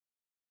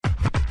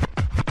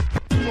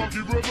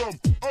funky rhythm.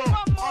 One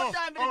more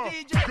time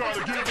with the DJ.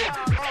 Gotta give it.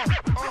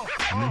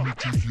 Let me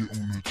take you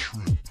on a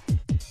trip.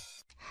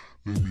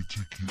 Let me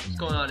take you on. What's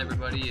going on,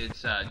 everybody?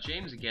 It's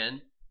James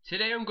again.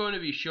 Today I'm going to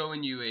be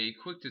showing you a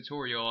quick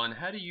tutorial on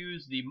how to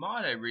use the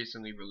mod I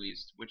recently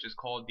released, which is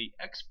called the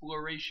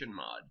Exploration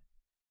Mod.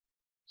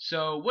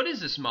 So what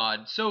is this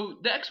mod? So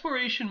the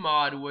Exploration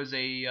Mod was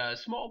a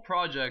small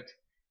project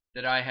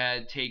that I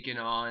had taken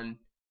on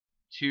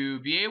to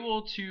be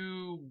able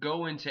to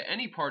go into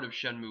any part of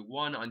Shenmue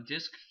 1 on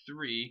Disc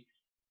 3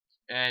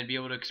 and be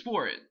able to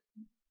explore it.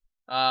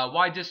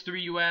 Why Disc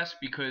 3, you ask?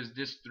 Because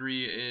Disc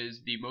 3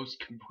 is the most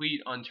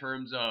complete on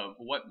terms of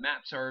what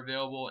maps are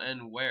available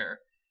and where.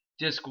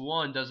 Disc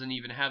 1 doesn't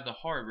even have the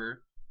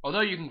harbor,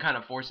 although you can kind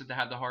of force it to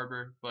have the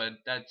harbor, but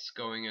that's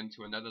going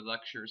into another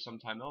lecture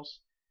sometime else.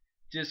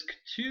 Disc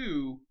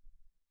 2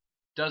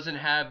 doesn't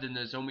have the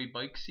Nozomi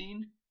bike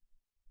scene,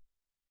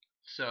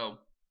 so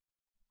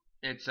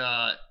it's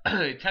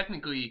it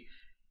technically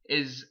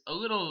is a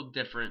little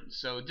different.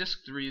 So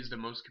Disc 3 is the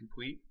most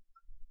complete.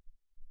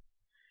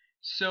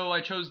 So I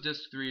chose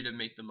Disc 3 to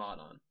make the mod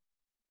on.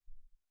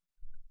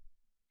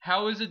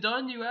 How is it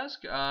done, you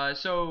ask?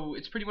 So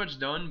it's pretty much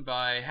done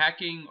by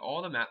hacking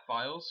all the map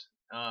files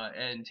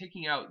and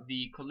taking out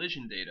the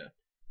collision data.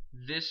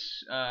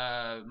 This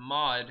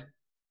mod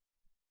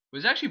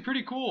was actually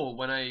pretty cool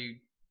when I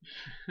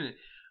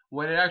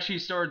when it actually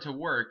started to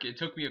work. It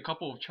took me a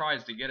couple of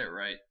tries to get it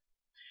right.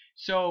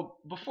 So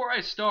before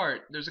I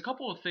start, there's a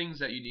couple of things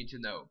that you need to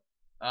know.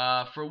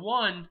 For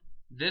one,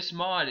 this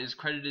mod is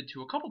credited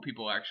to a couple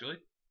people actually.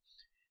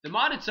 The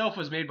mod itself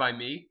was made by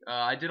me.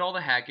 I did all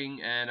the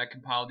hacking and I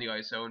compiled the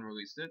ISO and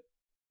released it.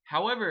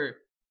 However,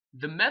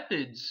 the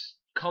methods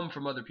come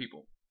from other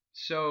people.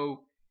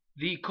 So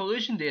the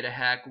collision data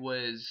hack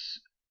was,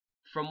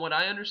 from what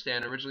I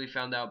understand, originally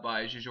found out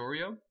by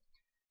Giorgio,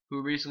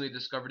 who recently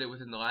discovered it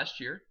within the last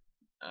year.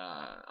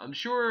 I'm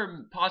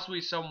sure possibly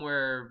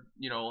somewhere,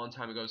 a long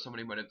time ago,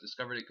 somebody might have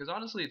discovered it, because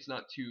honestly it's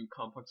not too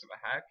complex of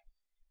a hack.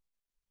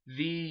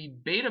 The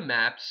beta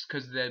maps,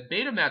 because the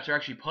beta maps are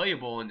actually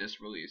playable in this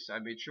release, I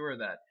made sure of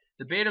that.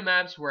 The beta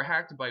maps were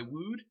hacked by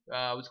Wude.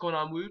 What's going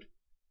on, Wude?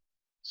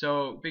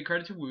 So big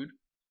credit to Wude.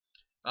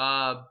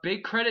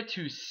 Big credit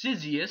to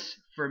Sizious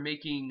for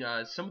making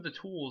some of the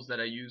tools that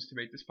I used to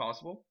make this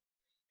possible.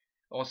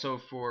 Also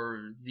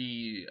for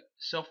the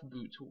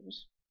self-boot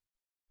tools.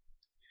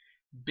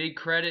 Big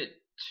credit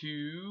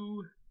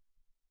to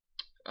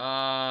who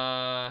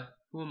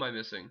am I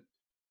missing?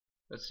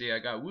 Let's see, I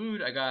got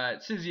Wude, I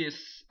got Sizious,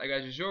 I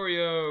got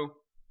Giorgio.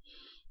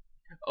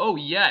 Oh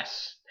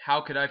yes,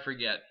 how could I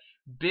forget?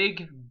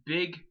 Big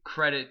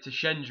credit to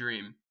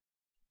Shendream.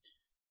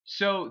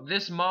 So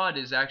this mod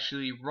is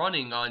actually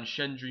running on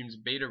Shendream's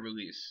beta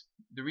release.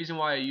 The reason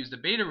why I use the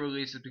beta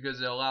release is because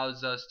it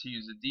allows us to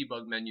use the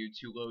debug menu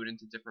to load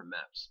into different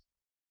maps.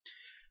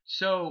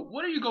 So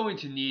what are you going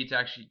to need to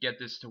actually get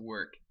this to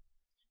work?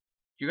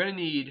 You're going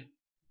to need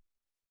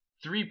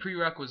 3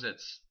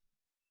 prerequisites.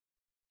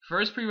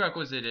 First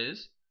prerequisite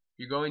is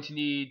you're going to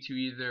need to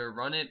either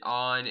run it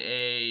on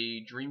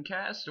a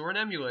Dreamcast or an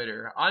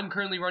emulator. I'm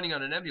currently running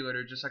on an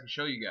emulator just so I can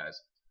show you guys.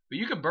 But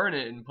you can burn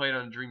it and play it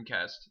on a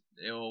Dreamcast.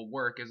 It'll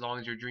work as long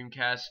as your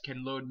Dreamcast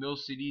can load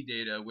MIL-CD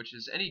data, which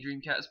is any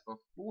Dreamcast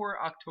before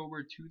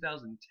October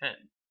 2010,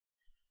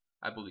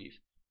 I believe.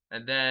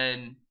 And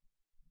then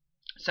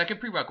second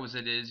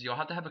prerequisite is you'll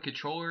have to have a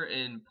controller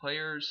in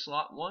player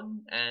slot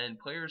 1 and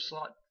player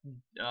slot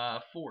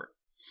 4.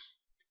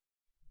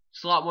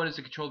 Slot 1 is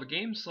to control the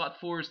game, slot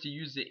 4 is to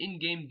use the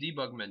in-game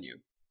debug menu.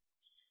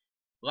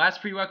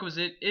 Last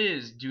prerequisite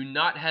is do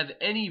not have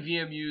any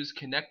VMUs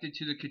connected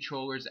to the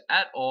controllers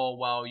at all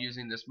while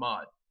using this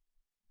mod.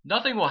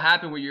 Nothing will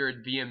happen with your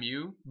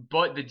VMU,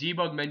 but the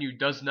debug menu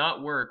does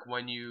not work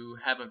when you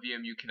have a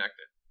VMU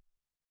connected.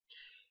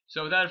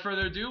 So without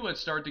further ado, let's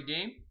start the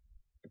game.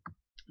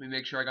 Let me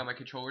make sure I got my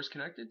controllers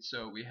connected.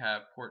 So we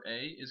have port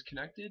A is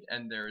connected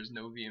and there is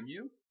no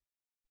VMU.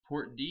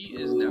 Port D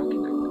is now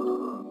connected.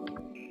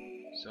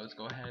 So let's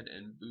go ahead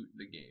and boot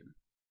the game.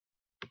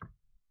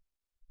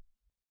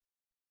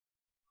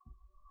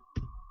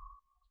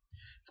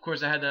 Of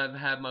course I had to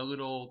have my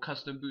little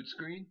custom boot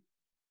screen.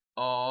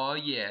 Oh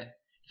yeah.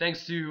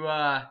 Thanks to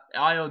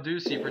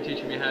ILDucey for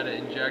teaching me how to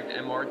inject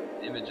MR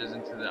images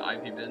into the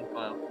IP bin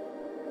file.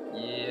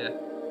 Yeah.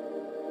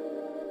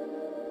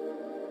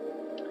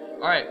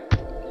 Alright.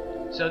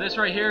 So this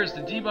right here is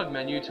the debug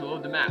menu to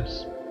load the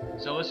maps.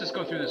 So let's just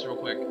go through this real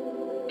quick.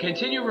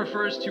 Continue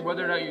refers to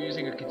whether or not you're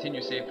using a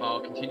continue save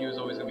file. Continue is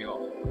always going to be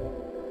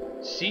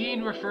off.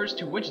 Scene refers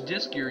to which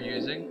disk you're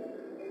using.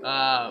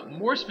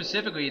 More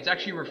specifically, it's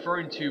actually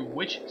referring to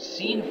which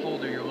scene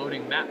folder you're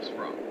loading maps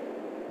from.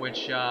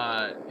 Which,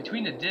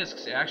 between the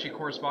disks, it actually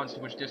corresponds to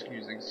which disk you're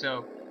using.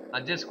 So,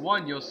 on disk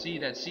 1, you'll see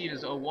that scene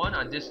is 01.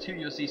 On disk 2,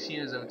 you'll see scene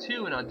is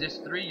 02. And on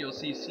disk 3, you'll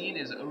see scene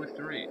is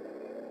 03.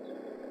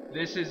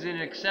 This is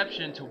an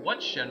exception to what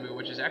Shenmue,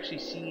 which is actually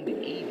scene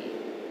 80.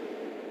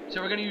 So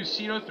we're going to use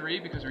scene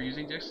 03 because we're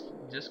using disk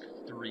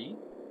 3.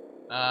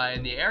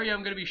 And the area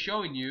I'm going to be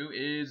showing you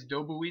is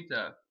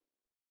Dobuita.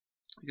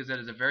 because that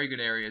is a very good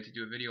area to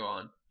do a video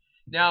on.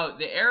 Now,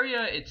 the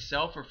area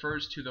itself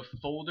refers to the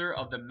folder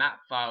of the map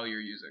file you're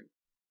using.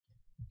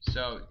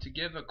 So, to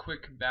give a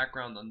quick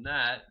background on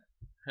that,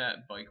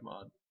 bike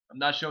mod. I'm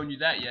not showing you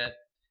that yet.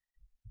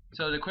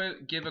 So, to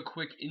give a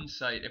quick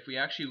insight, if we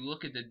actually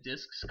look at the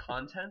disk's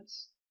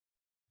contents,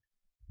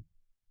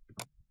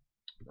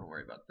 don't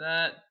worry about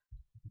that.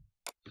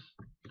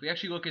 If we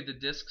actually look at the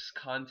disk's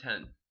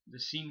content, the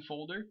scene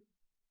folder,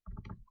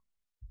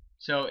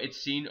 so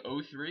it's scene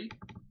 03,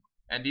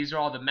 and these are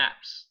all the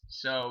maps.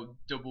 So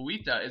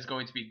Dobuita is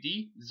going to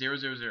be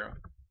D000.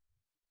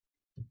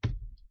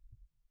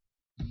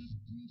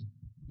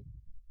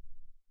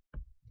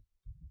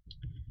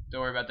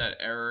 Don't worry about that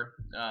error.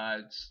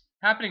 It's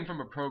happening from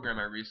a program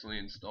I recently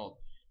installed.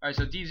 Alright,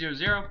 so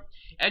D00.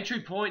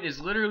 Entry point is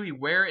literally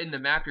where in the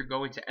map you're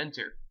going to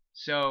enter.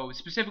 So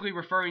specifically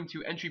referring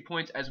to entry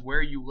points as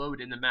where you load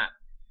in the map.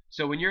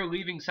 So when you're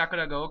leaving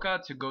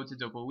Sakuragaoka to go to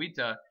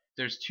Dobuita,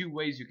 there's two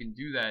ways you can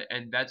do that,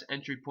 and that's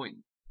entry point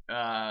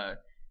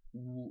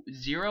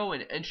 0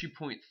 and entry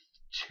point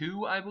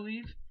 2, I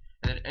believe.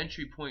 And then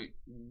entry point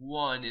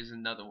 1 is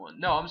another one.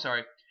 No, I'm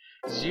sorry.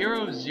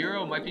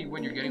 0 might be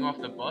when you're getting off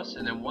the bus,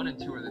 and then 1 and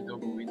 2 are the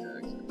Dobuita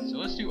exits. So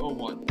let's do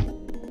 01.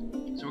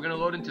 So we're gonna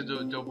load into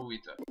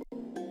Dobuita.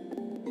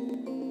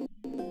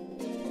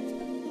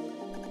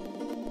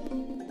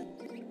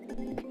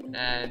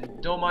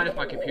 And don't mind if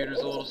my computer's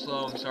a little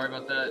slow, I'm sorry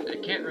about that. I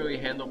can't really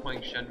handle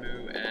playing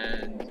Shenmue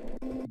and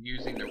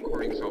using the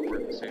recording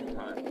software at the same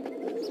time.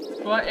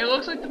 But it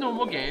looks like the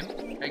normal game,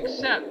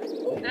 except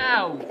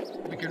now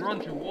we can run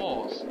through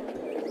walls.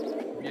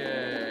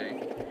 Yay.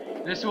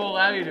 This will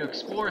allow you to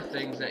explore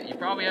things that you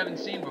probably haven't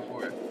seen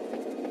before.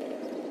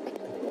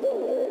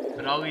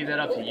 But I'll leave that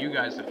up to you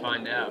guys to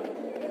find out.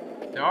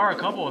 There are a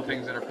couple of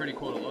things that are pretty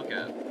cool to look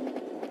at.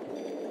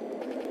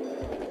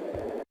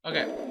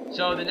 Okay,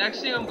 so the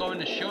next thing I'm going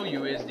to show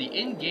you is the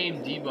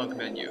in-game debug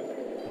menu.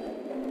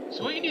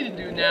 So what you need to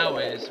do now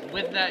is,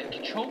 with that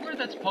controller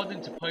that's plugged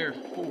into player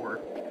 4,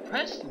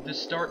 press the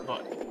start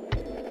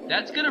button.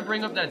 That's going to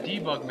bring up that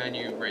debug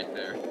menu right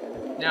there.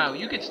 Now,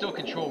 you can still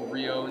control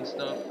Rio and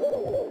stuff,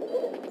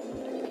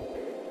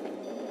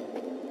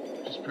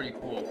 which is pretty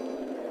cool.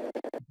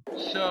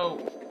 So,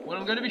 what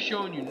I'm going to be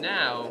showing you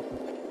now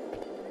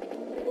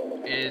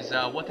is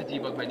what the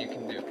debug menu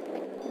can do.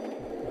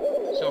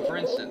 So, for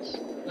instance,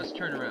 let's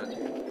turn around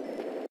here.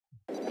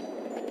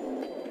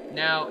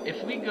 Now,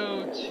 if we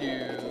go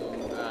to,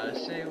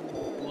 say,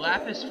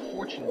 Lapis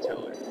Fortune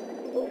Teller.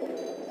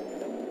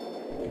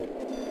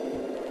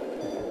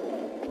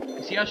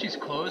 You see how she's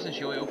closed and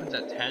she only opens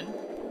at 10?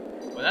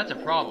 Well, that's a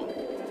problem.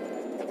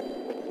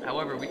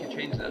 However, we can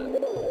change that.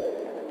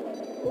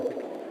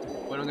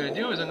 What I'm going to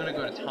do is I'm going to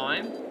go to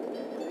time.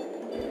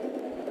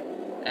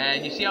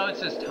 And you see how it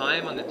says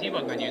time on the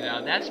debug menu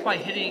now? That's by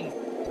hitting,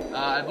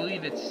 I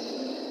believe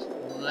it's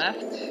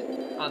left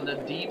on the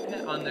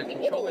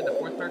controller, the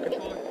fourth player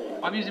controller.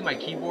 I'm using my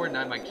keyboard and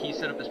I have my key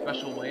set up a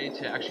special way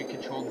to actually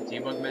control the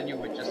debug menu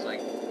with just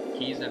like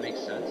keys that make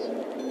sense.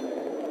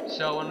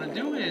 So what I'm going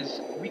to do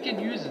is, we can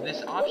use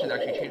this option to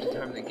actually change the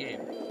time of the game.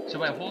 So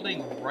by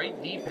holding right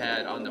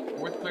D-pad on the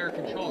fourth player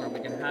controller, we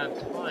can have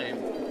time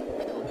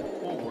going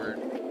forward.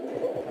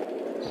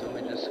 So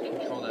let me just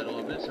control that a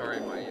little bit.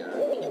 Sorry, my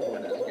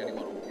keyboard is getting a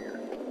little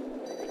weird.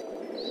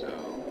 So,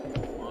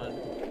 1.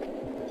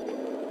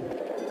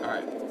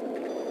 Alright.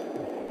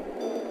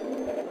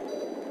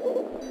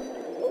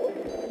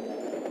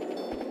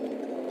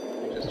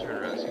 Let me just turn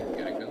around so you can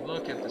get a good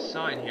look at the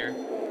sign here.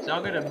 So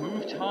I'm going to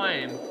move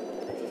time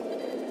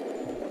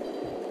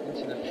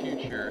into the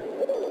future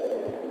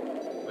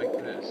like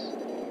this.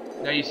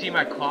 Now you see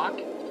my clock?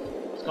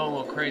 It's going a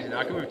little crazy. Now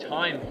I can move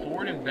time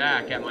forward and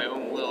back at my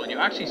own will, and you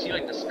actually see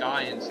like the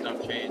sky and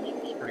stuff change,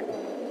 which is pretty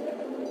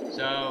cool.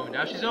 So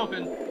now she's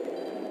open.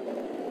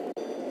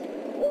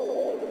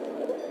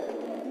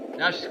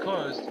 Now she's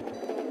closed.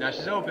 Now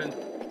she's open.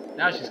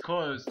 Now she's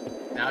closed.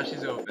 Now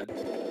she's open.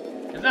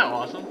 Isn't that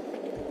awesome?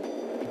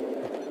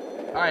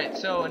 Alright,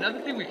 so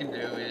another thing we can do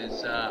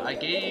is, I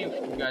gave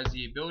you guys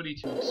the ability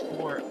to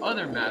explore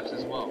other maps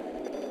as well.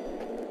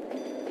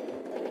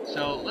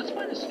 So, let's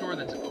find a store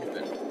that's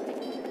open.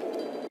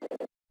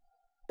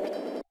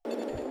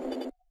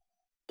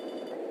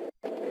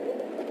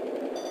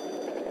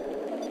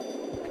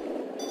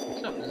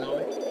 What's up,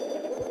 Zoe?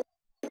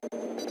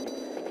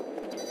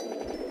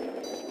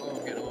 Oh, I'm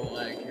getting a little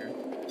lag here.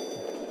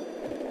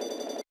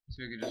 So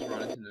we can just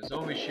run into the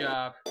Zoe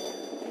shop.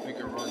 We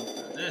can run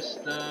through this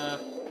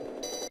stuff.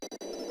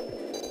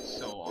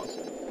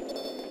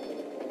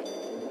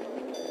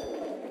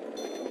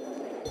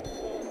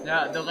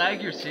 Now, the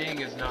lag you're seeing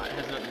has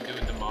nothing to do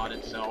with the mod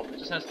itself. It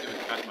just has to do with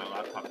the fact that my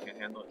laptop can't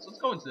handle it. So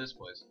let's go into this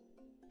place.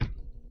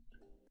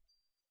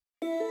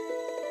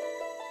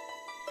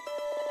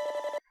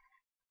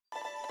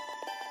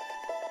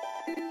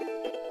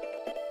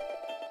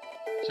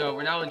 So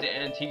we're now into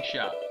Antique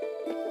Shop.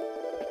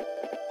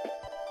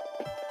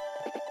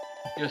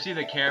 You'll see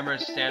the camera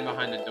stand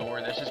behind the door.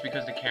 That's just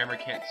because the camera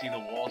can't see the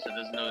wall, so it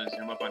doesn't know to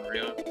zoom up on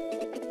Rio.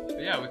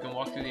 But yeah, we can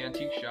walk through the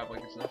antique shop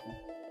like it's nothing.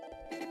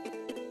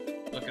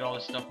 Look at all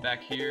this stuff back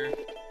here.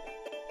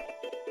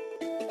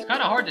 It's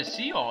kind of hard to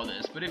see all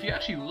this, but if you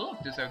actually look,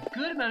 there's a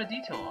good amount of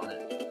detail on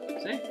it.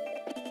 See?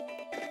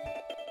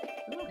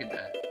 Look at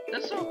that.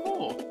 That's so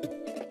cool.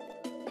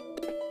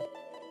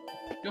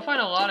 You'll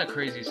find a lot of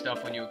crazy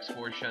stuff when you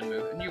explore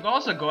Shenmue. And you can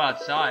also go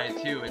outside,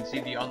 too, and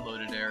see the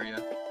unloaded area.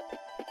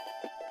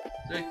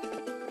 See?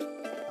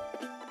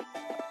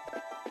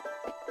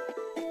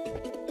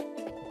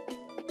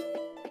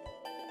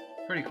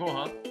 Pretty cool,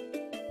 huh?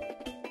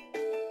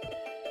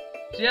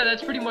 So yeah,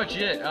 that's pretty much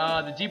it.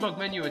 The debug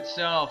menu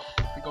itself,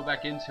 if we go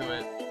back into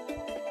it,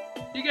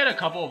 you get a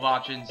couple of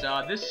options.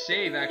 This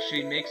save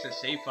actually makes a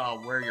save file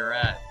where you're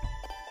at,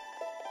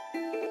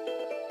 which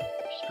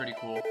is pretty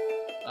cool.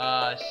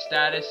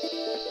 Status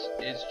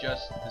is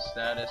just the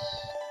status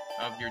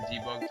of your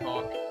debug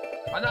talk.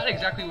 I'm not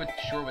exactly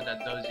sure what that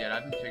does yet. I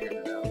haven't figured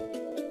it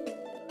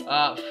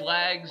out.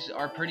 Flags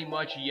are pretty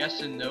much yes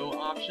and no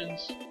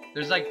options.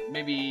 There's like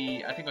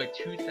maybe, I think like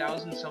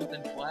 2,000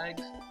 something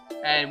flags.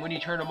 And when you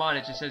turn them on,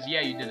 it just says,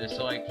 yeah, you did this.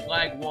 So like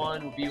flag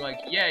 1 would be like,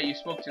 yeah, you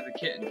spoke to the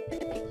kitten.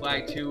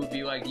 Flag 2 would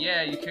be like,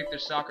 yeah, you kicked a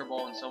soccer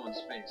ball in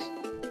someone's face.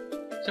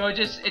 So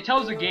it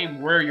tells the game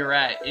where you're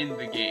at in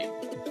the game.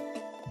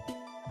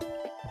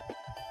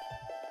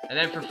 And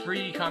then for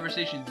free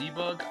conversation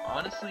debug,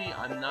 honestly,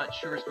 I'm not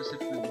sure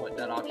specifically what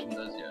that option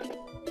does yet.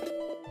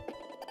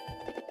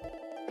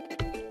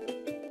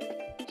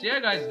 So yeah,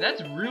 guys,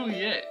 that's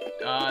really it.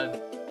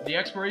 The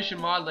exploration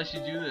mod lets you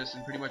do this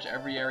in pretty much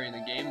every area in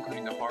the game,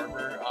 including the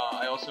harbor.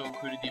 I also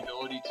included the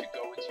ability to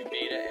go into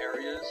beta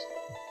areas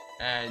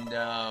and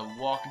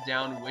walk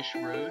down Wish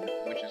Road,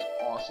 which is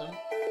awesome.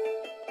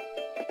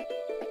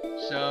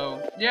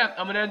 So yeah,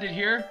 I'm gonna end it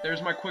here.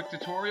 There's my quick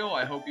tutorial.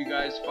 I hope you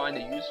guys find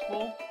it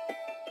useful.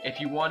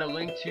 If you want a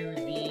link to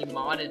the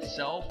mod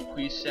itself,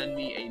 please send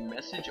me a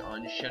message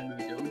on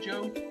Shenmue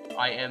Dojo.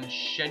 I am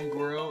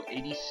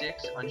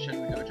Shengro86 on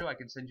Shenmue Dojo. I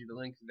can send you the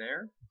link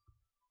there.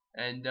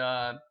 And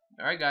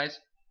alright guys,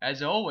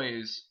 as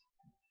always,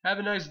 have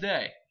a nice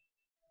day.